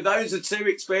so those are two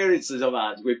experiences I've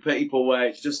had with people where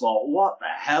it's just like, what the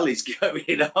hell is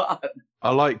going on?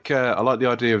 I like the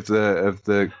idea of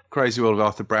the crazy world of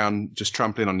Arthur Brown just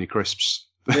trampling on your crisps.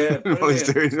 Yeah, while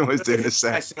he's doing a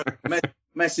set.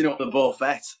 Messing up the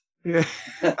buffet. Yeah.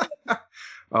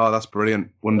 Oh, that's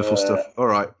brilliant. Wonderful stuff. All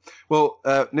right. Well,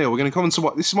 Neil, we're going to come on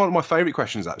to this is one of my favourite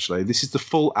questions, actually. This is the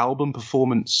full album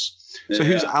performance. So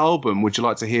whose album would you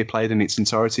like to hear played in its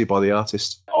entirety by the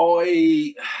artist?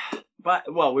 We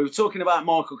were talking about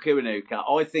Michael Kiwanuka.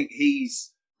 I think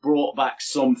he's brought back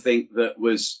something that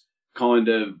was kind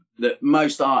of, that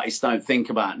most artists don't think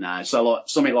about now. So like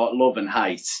something like Love and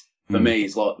Hate. For me,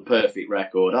 it's like the perfect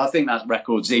record. I think that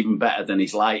record's even better than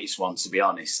his latest one, to be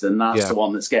honest. And that's the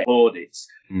one that's getting audits.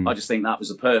 I just think that was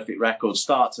a perfect record,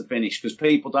 start to finish, because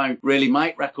people don't really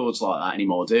make records like that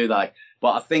anymore, do they?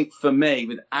 But I think for me,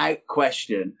 without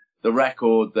question, the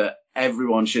record that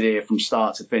everyone should hear from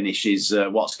start to finish is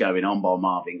What's Going On by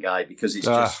Marvin Gaye, because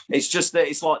it's just that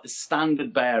it's like the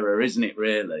standard bearer, isn't it,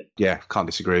 really? Yeah, can't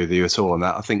disagree with you at all on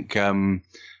that. I think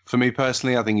for me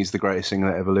personally, I think he's the greatest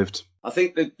singer that ever lived. I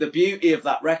think the beauty of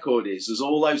that record is there's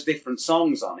all those different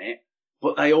songs on it,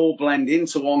 but they all blend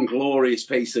into one glorious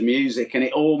piece of music, and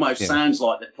it almost sounds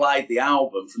like they played the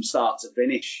album from start to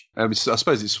finish. I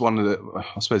suppose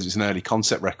it's an early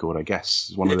concept record, I guess.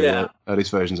 It's one of the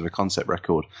earliest versions of a concept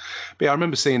record. But yeah, I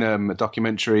remember seeing a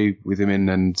documentary with him in,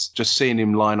 and just seeing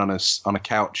him lying on a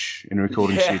couch in a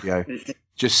recording studio,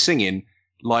 just singing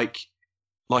like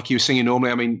he was singing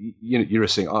normally. I mean, you're a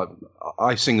singer.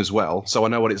 I sing as well, so I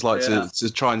know what it's like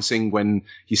to try and sing when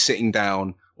he's sitting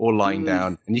down or lying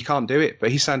down, and you can't do it.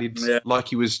 But he sounded like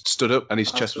he was stood up and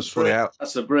his chest was fully out.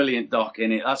 That's a brilliant doc,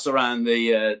 isn't it? That's around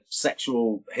the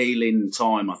sexual healing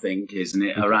time, I think, isn't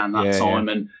it? Around that time.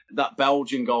 And that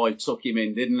Belgian guy took him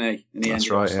in, didn't he? And he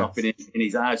ended up stopping in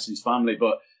his house, his family.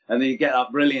 And then you get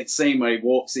that brilliant scene where he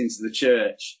walks into the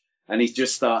church and he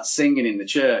just starts singing in the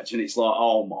church, and it's like,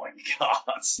 oh my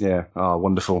God. Yeah,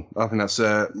 wonderful. I think that's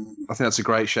a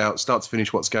great shout. Start to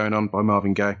finish, What's Going On by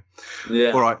Marvin Gaye.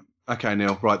 Yeah. All right. Okay,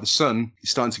 Neil. Right, the sun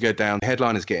is starting to go down. The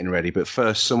headliner's getting ready, but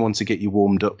first, someone to get you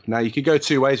warmed up. Now, you could go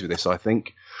two ways with this. I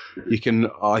think you can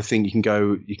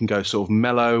go sort of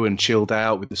mellow and chilled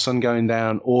out with the sun going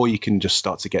down, or you can just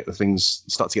start to get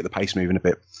the pace moving a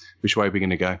bit. Which way are we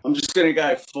going to go? I'm just going to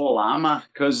go full hammer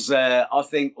because I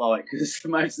think because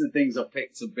most of the things I've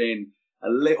picked have been a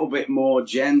little bit more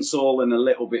gentle and a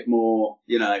little bit more,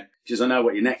 because I know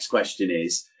what your next question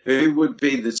is. Who would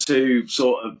be the two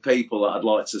sort of people that I'd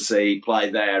like to see play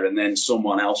there and then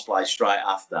someone else play straight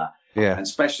after? Yeah. And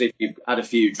especially if you've had a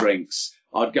few drinks,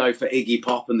 I'd go for Iggy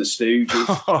Pop and the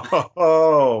Stooges.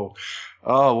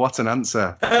 Oh, what an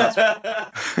answer.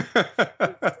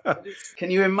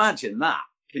 Can you imagine that?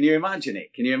 Can you imagine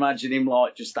it? Can you imagine him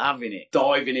just having it,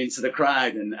 diving into the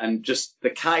crowd and just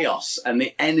the chaos and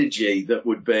the energy that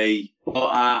would be put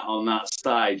out on that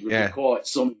stage would be quite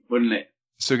something, wouldn't it?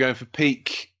 So we're going for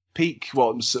peak,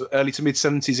 early to mid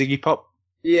 70s Iggy Pop?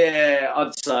 Yeah,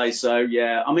 I'd say so,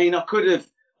 yeah. I mean, it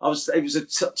was a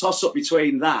toss up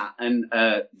between that and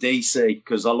DC,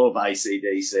 because I love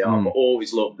AC/DC. I've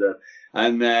always loved them.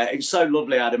 And it was so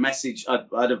lovely. I had a message. I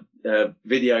had a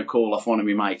video call off one of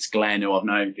my mates, Glenn, who I've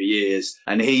known for years.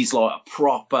 And he's like a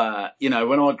proper,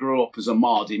 when I grew up as a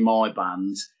mod in my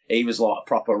band, he was like a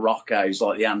proper rocker. He was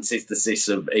like the antithesis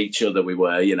of each other we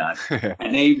were,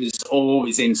 And he was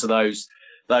always into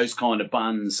those kind of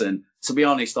bands. And to be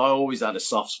honest, I always had a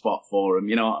soft spot for them.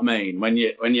 You know what I mean? When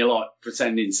you're like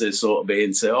pretending to sort of be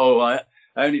into, I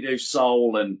only do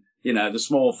soul and, the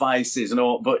Small Faces and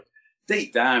all, but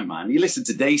deep down, man, you listen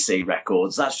to DC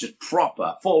records, that's just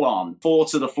proper, full on, four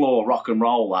to the floor rock and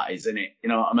roll, that is, isn't it? You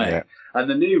know what I mean? Yeah. And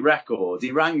the new record,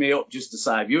 he rang me up just to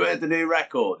say, have you heard the new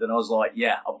record? And I was like,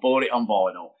 yeah, I bought it on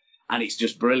vinyl. And it's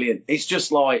just brilliant. It's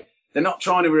just like, they're not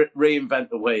trying to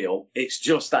reinvent the wheel. It's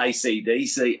just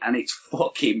AC/DC, and it's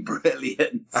fucking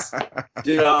brilliant.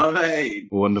 Do you know what I mean?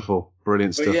 Wonderful.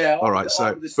 Brilliant stuff. Yeah, all right,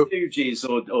 so the Stooges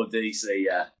or DC,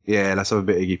 yeah. Yeah, let's have a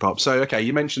bit of Iggy Pop. So, okay,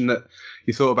 you mentioned that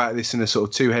you thought about this in a sort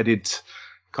of two-headed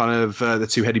kind of the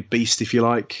two-headed beast, if you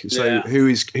like. So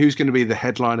who's going to be the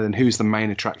headliner and who's the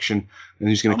main attraction and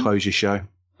who's going to close your show?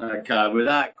 Okay, with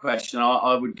that question,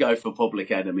 I would go for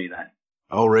Public Enemy then.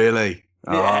 Oh, really?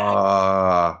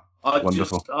 Yeah.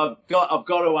 Wonderful. I've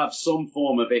got to have some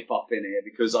form of hip hop in here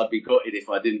because I'd be gutted if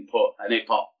I didn't put an hip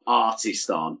hop artist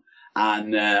on.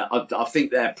 And I think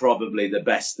they're probably the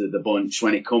best of the bunch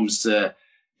when it comes to,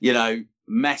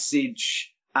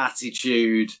 message,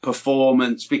 attitude,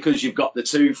 performance, because you've got the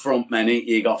two frontmen.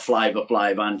 You got Flavor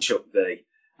Flav and Chuck D.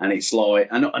 And it's like,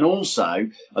 and also,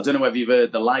 I don't know whether you've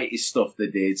heard the latest stuff they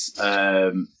did.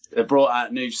 They brought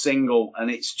out a new single,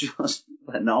 and it's just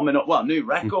phenomenal. Well, new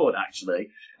record,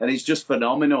 actually. And it's just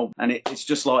phenomenal. And it's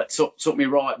just like took me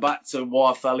right back to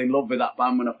why I fell in love with that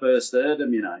band when I first heard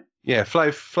them, Yeah,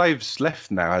 Flav's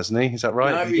left now, hasn't he? Is that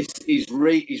right? No,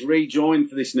 he's rejoined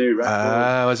for this new record.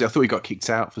 I thought he got kicked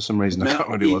out for some reason. No, I can't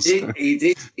remember what it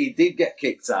was. He did get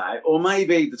kicked out. Or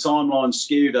maybe the timeline's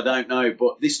skewed, I don't know.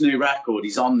 But this new record,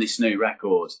 he's on this new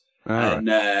record. And,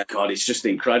 God, it's just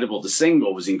incredible. The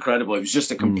single was incredible. It was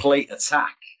just a complete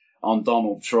attack on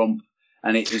Donald Trump.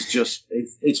 And it was just,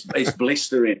 it's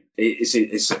blistering.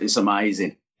 It's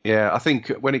amazing. Yeah, I think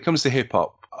when it comes to hip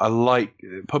hop, I like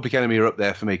Public Enemy are up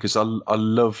there for me because I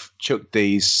love Chuck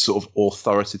D's sort of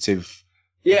authoritative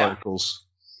vocals.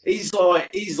 He is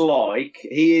like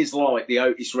the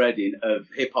Otis Redding of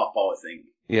hip hop, I think.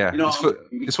 Yeah, You know,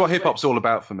 it's what hip hop's all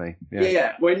about for me.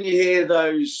 Yeah. When you hear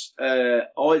those, I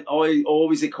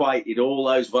always equated all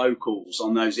those vocals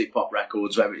on those hip hop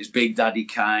records, whether it was Big Daddy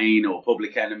Kane or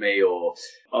Public Enemy or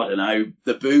I don't know,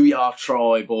 the Booyah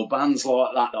Tribe or bands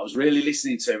like that I was really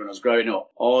listening to when I was growing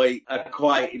up. I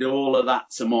equated all of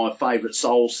that to my favourite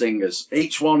soul singers.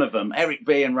 Each one of them, Eric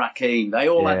B and Rakim, they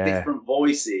all had different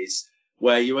voices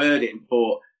where you heard it and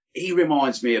thought, he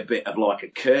reminds me a bit of like a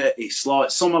Curtis, like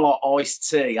someone like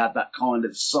Ice-T had that kind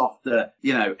of softer,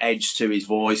 edge to his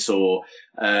voice, or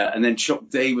and then Chuck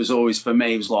D was always, for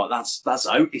me, he was like, that's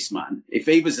Otis, man. If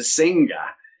he was a singer,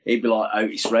 he'd be like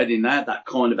Otis Redding. They had that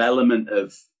kind of element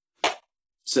of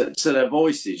to their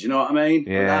voices, you know what I mean?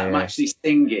 Yeah, I'm actually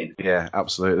singing. Yeah,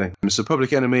 absolutely. So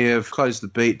Public Enemy have closed the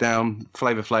beat down.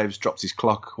 Flavor Flav's dropped his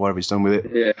clock, whatever he's done with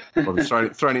it. Yeah. Probably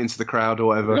thrown it into the crowd or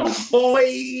whatever. Oh, boy!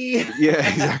 Yeah,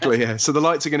 exactly, yeah. So the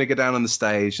lights are going to go down on the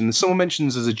stage, and someone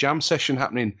mentions there's a jam session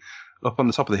happening up on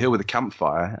the top of the hill with a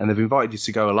campfire, and they've invited you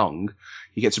to go along.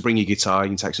 You get to bring your guitar, you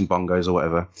can take some bongos or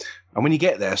whatever. And when you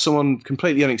get there, someone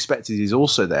completely unexpected is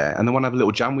also there, and they want to have a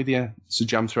little jam with you, to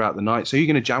jam throughout the night. So who are you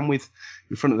going to jam with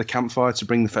in front of the campfire to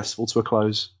bring the festival to a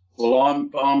close? Well,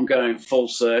 I'm going full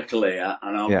circle here,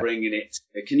 and I'm bringing it.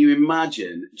 Can you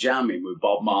imagine jamming with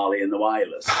Bob Marley and the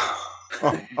Wailers?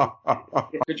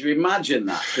 Could you imagine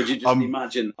that? Could you just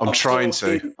imagine? I'm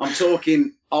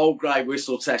talking old grey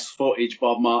whistle test footage,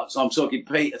 Bob Marley. So I'm talking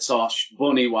Peter Tosh,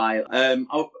 Bunny Wailer.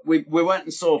 We went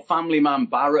and saw Family Man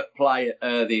Barrett play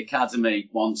at the Academy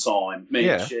one time, me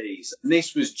and Cheese. And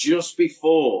this was just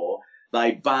before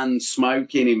they banned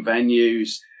smoking in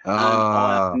venues. And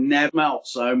I've never smelled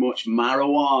so much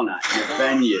marijuana in a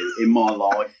venue in my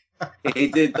life. He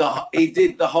did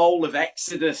the whole of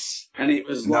Exodus, and it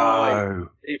was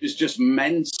it was just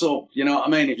mental. You know what I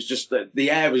mean? It was just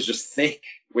the air was just thick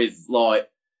with you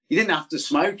didn't have to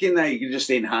smoke in there; you could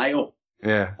just inhale.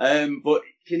 Yeah. But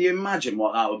can you imagine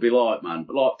what that would be like, man?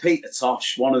 But like Peter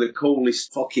Tosh, one of the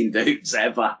coolest fucking dudes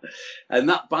ever, and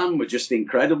that band were just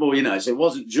incredible. So it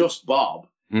wasn't just Bob.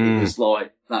 It was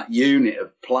like that unit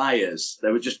of players.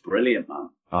 They were just brilliant,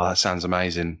 man. Oh, that sounds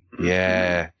amazing.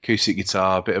 Yeah. Acoustic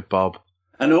guitar, a bit of Bob.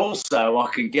 And also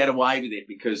I can get away with it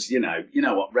because, you know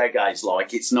what reggae's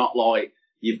like. It's not like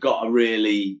you've got to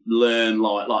really learn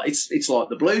like it's like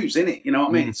the blues, isn't it? You know what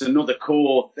I mean? It's another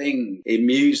core thing in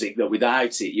music that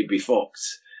without it, you'd be fucked.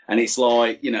 And it's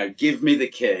like, give me the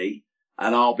key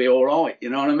and I'll be all right. You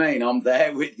know what I mean? I'm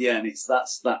there with you. And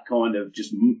that's that kind of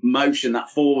just motion, that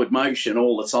forward motion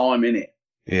all the time, innit?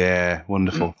 Yeah,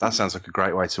 wonderful. That sounds like a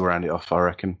great way to round it off, I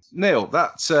reckon. Neil,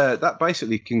 that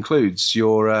basically concludes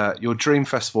your Dream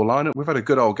Festival lineup. We've had a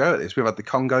good old go at this. We've had the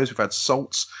Congos, we've had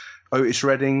Salts, Otis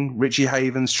Redding, Richie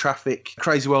Havens, Traffic,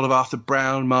 Crazy World of Arthur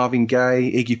Brown, Marvin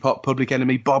Gaye, Iggy Pop, Public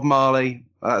Enemy, Bob Marley.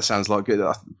 That sounds like good.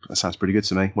 That sounds pretty good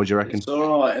to me. What do you reckon? It's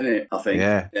all right, isn't it? I think.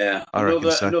 Yeah. I reckon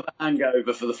so. Another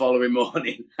hangover for the following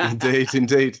morning.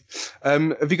 Indeed.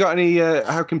 Have you got any?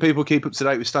 How can people keep up to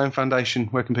date with Stone Foundation?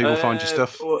 Where can people find your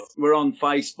stuff? We're on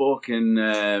Facebook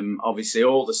and obviously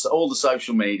all the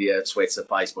social media: Twitter,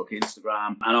 Facebook,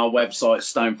 Instagram, and our website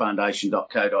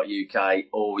stonefoundation.co.uk.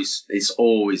 It's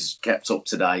always kept up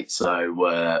to date,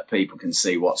 so people can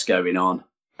see what's going on.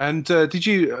 And did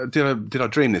I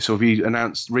dream this, or have you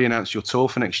re-announced your tour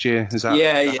for next year? Is that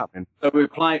happening? So we're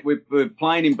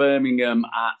playing in Birmingham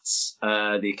at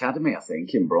the Academy, I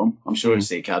think, in Brum. I'm sure it's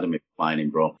the Academy playing in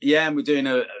Brum. Yeah, and we're doing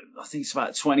I think it's about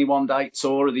a 21-day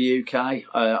tour of the UK,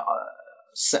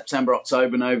 September,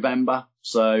 October, November.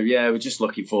 So yeah, we're just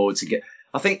looking forward to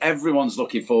I think everyone's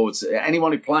looking forward to it.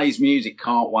 Anyone who plays music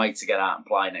can't wait to get out and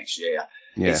play next year.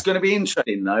 Yeah. It's going to be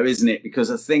interesting, though, isn't it?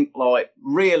 Because I think,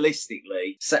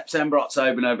 realistically, September,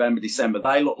 October, November, December,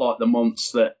 they look like the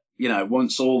months that,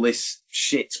 once all this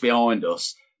shit's behind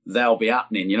us, they'll be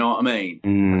happening. You know what I mean?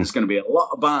 And there's going to be a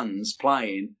lot of bands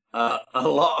playing a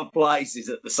lot of places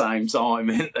at the same time,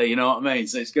 isn't there? You know what I mean?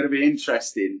 So it's going to be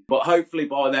interesting. But hopefully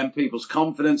by then, people's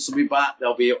confidence will be back.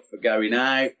 They'll be up for going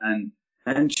out and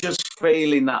just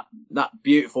feeling that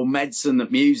beautiful medicine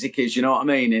that music is, you know what I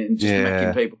mean, and just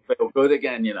making people feel good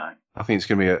again, I think it's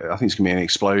gonna be an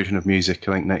explosion of music.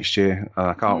 I think next year,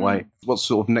 I can't wait. What's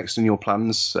sort of next in your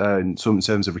plans in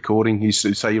terms of recording? You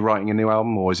say you're writing a new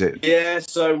album, or is it? Yeah,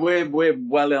 so we're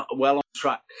well on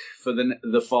track for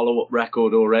the follow up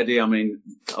record already. I mean,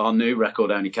 our new record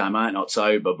only came out in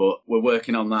October, but we're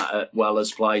working on that at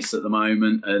Weller's Place at the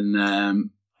moment,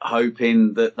 and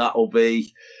hoping that will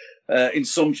be in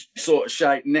some sort of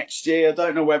shape next year. I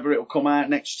don't know whether it'll come out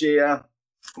next year.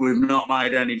 We've not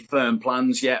made any firm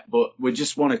plans yet, but we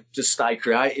just want to just stay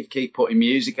creative, keep putting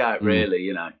music out, really,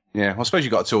 Yeah, well, I suppose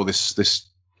you've got to tour this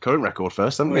current record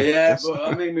first, haven't we? Well, yeah, but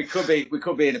I mean, we could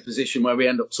be in a position where we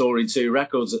end up touring 2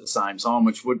 records at the same time,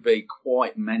 which would be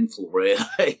quite mental,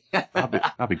 really.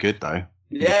 That'd be good, though.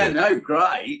 Yeah, no,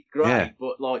 great. Yeah.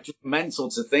 But like, just mental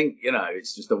to think,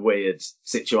 it's just a weird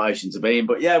situation to be in.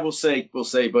 But yeah, we'll see.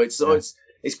 But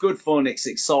it's good fun, it's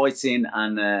exciting,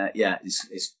 and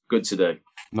it's good to do.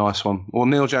 Nice one. Well,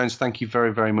 Neil Jones, thank you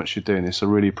very, very much for doing this. I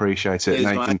really appreciate it. Cheers,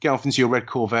 now you can get off into your red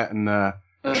Corvette and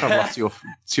travel off to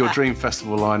your Dream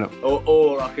Festival lineup.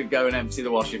 Or I could go and empty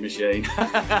the washing machine. You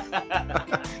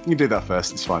can do that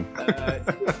first. It's fine.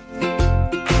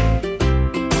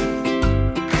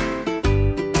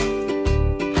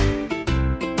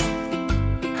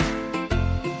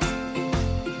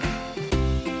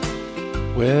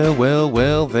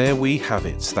 Well, there we have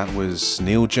it. That was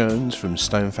Neil Jones from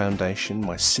Stone Foundation.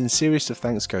 My sincerest of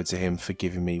thanks go to him for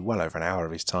giving me well over an hour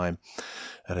of his time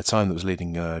at a time that was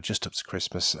leading just up to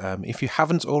Christmas. If you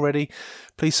haven't already,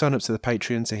 please sign up to the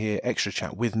Patreon to hear extra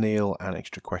chat with Neil and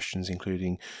extra questions,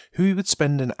 including who he would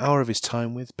spend an hour of his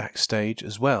time with backstage,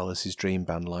 as well as his dream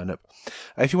band lineup.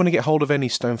 If you want to get hold of any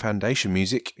Stone Foundation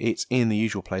music, it's in the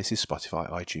usual places,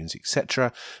 Spotify, iTunes,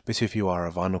 etc. But if you are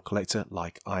a vinyl collector,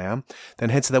 like I am, then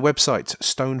head to their website,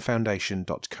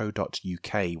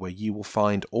 stonefoundation.co.uk, where you will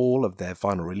find all of their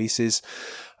vinyl releases,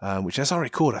 which, as I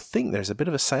record, I think there's a bit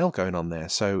of a sale going on there.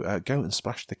 So go and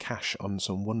splash the cash on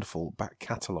some wonderful back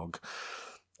catalogue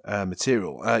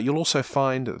material. You'll also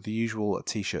find the usual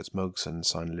t-shirts, mugs and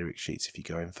signed lyric sheets if you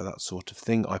go in for that sort of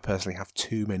thing. I personally have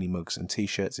too many mugs and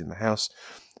t-shirts in the house,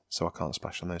 so I can't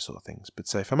splash on those sort of things.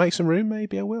 But if I make some room,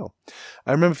 maybe I will.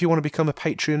 Remember, if you want to become a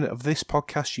patron of this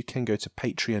podcast, you can go to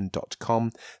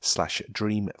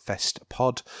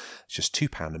patreon.com/dreamfestpod. It's just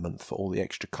 £2 a month for all the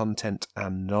extra content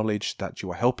and knowledge that you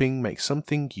are helping make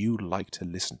something you like to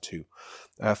listen to.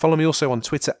 Follow me also on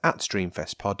Twitter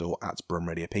 @DreamfestPod or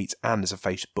 @BrumRadioPete, and there's a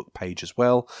Facebook page as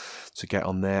well. So get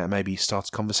on there and maybe start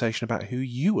a conversation about who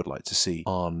you would like to see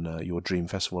on your Dream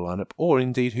Festival lineup, or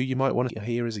indeed who you might want to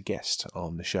hear as a guest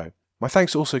on the show. My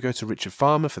thanks also go to Richard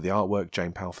Farmer for the artwork,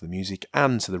 Jane Powell for the music,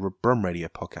 and to the Brum Radio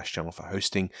podcast channel for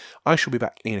hosting. I shall be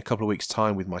back in a couple of weeks'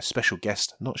 time with my special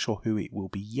guest. Not sure who it will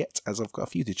be yet, as I've got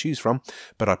a few to choose from,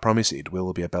 but I promise it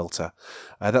will be a belter.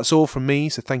 That's all from me,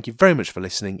 so thank you very much for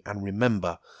listening, and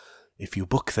remember, if you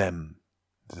book them,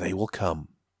 they will come.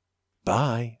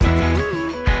 Bye.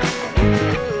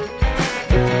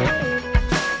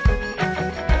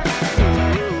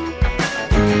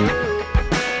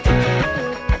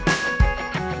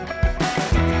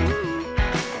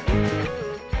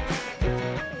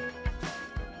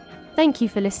 Thank you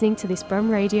for listening to this Brum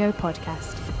Radio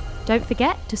podcast. Don't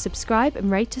forget to subscribe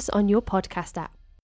and rate us on your podcast app.